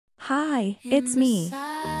Hi, it's me.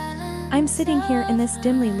 I'm sitting here in this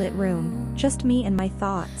dimly lit room, just me and my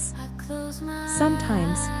thoughts.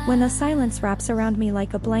 Sometimes, when the silence wraps around me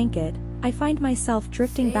like a blanket, I find myself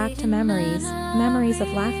drifting back to memories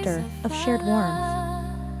of laughter, of shared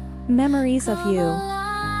warmth. Memories of you.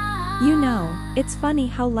 You know, it's funny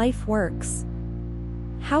how life works.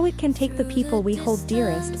 How it can take the people we hold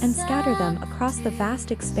dearest and scatter them across the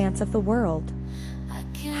vast expanse of the world.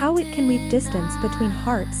 How it can weave distance between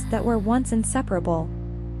hearts that were once inseparable.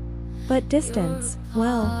 But distance,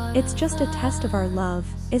 well, it's just a test of our love,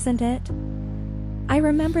 isn't it? I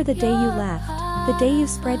remember the day you left, the day you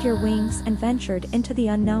spread your wings and ventured into the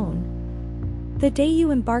unknown. The day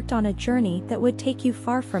you embarked on a journey that would take you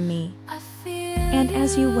far from me. And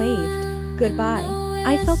as you waved goodbye,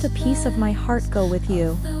 I felt a piece of my heart go with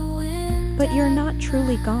you. But you're not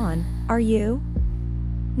truly gone, are you?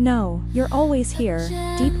 No, you're always here,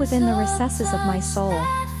 deep within the recesses of my soul.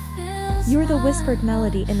 You're the whispered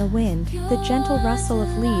melody in the wind, the gentle rustle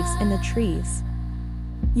of leaves in the trees.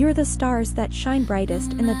 You're the stars that shine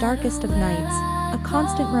brightest in the darkest of nights, a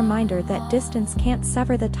constant reminder that distance can't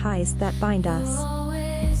sever the ties that bind us.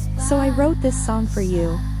 So I wrote this song for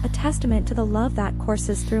you, a testament to the love that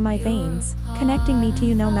courses through my veins, connecting me to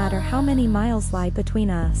you no matter how many miles lie between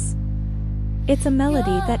us. It's a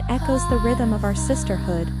melody that echoes the rhythm of our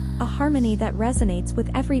sisterhood, a harmony that resonates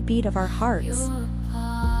with every beat of our hearts.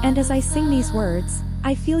 And as I sing these words,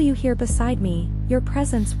 I feel you here beside me, your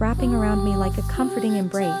presence wrapping around me like a comforting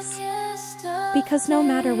embrace. Because no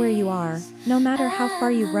matter where you are, no matter how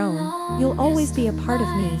far you roam, you'll always be a part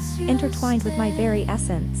of me, intertwined with my very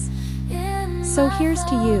essence. So here's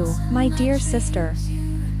to you, my dear sister.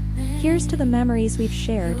 Here's to the memories we've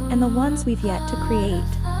shared and the ones we've yet to create.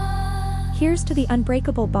 Here's to the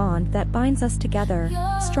unbreakable bond that binds us together,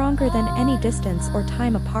 stronger than any distance or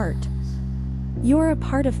time apart. You're a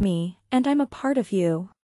part of me, and I'm a part of you.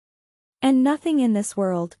 And nothing in this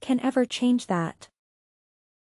world can ever change that.